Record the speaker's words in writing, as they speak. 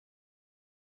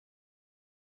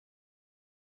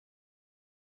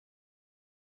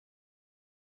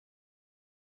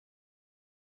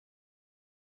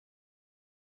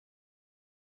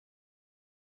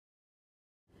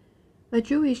A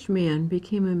Jewish man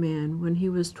became a man when he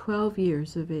was 12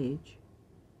 years of age.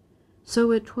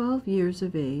 So at 12 years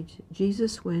of age,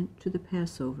 Jesus went to the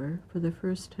Passover for the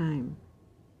first time.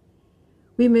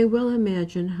 We may well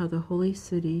imagine how the holy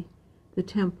city, the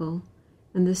temple,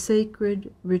 and the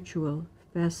sacred ritual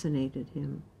fascinated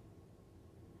him.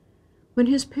 When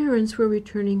his parents were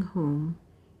returning home,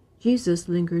 Jesus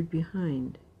lingered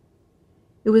behind.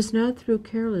 It was not through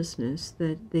carelessness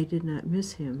that they did not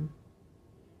miss him.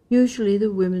 Usually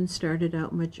the women started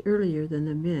out much earlier than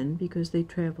the men because they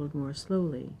traveled more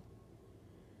slowly.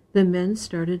 The men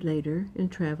started later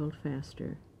and traveled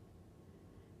faster.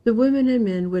 The women and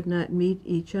men would not meet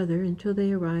each other until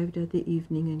they arrived at the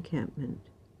evening encampment.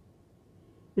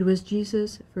 It was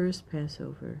Jesus' first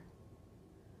Passover.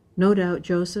 No doubt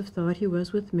Joseph thought he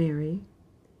was with Mary,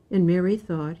 and Mary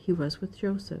thought he was with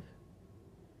Joseph.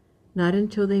 Not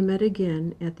until they met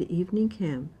again at the evening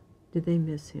camp did they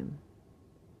miss him.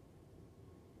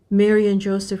 Mary and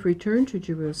Joseph returned to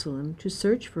Jerusalem to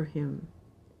search for him,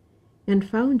 and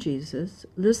found Jesus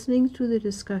listening to the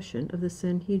discussion of the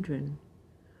Sanhedrin,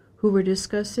 who were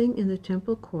discussing in the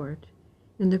temple court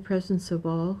in the presence of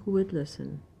all who would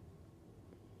listen.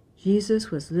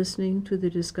 Jesus was listening to the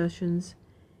discussions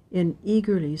and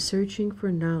eagerly searching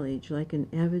for knowledge like an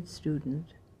avid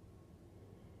student.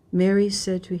 Mary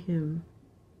said to him,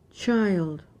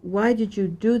 "Child, why did you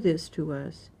do this to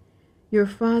us? Your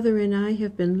father and I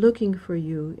have been looking for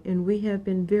you, and we have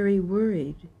been very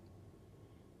worried."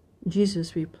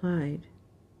 Jesus replied,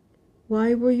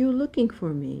 "Why were you looking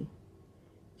for me?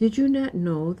 Did you not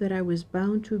know that I was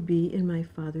bound to be in my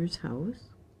Father's house?"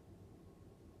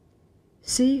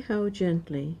 See how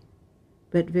gently,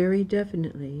 but very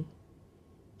definitely,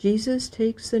 Jesus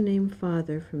takes the name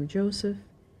Father from Joseph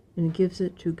and gives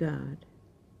it to God.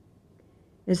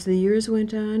 As the years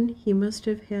went on, he must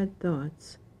have had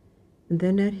thoughts, and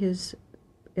then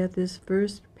at this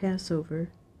first Passover,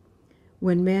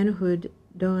 when manhood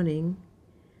dawning,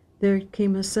 there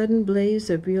came a sudden blaze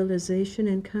of realization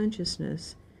and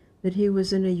consciousness that he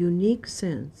was in a unique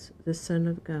sense the Son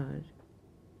of God.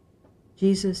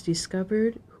 Jesus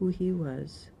discovered who he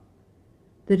was.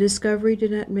 The discovery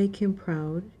did not make him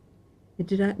proud. It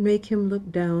did not make him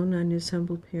look down on his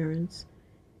humble parents.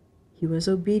 He was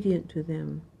obedient to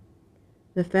them.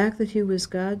 The fact that he was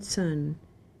God's Son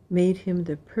made him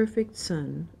the perfect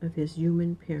son of his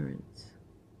human parents.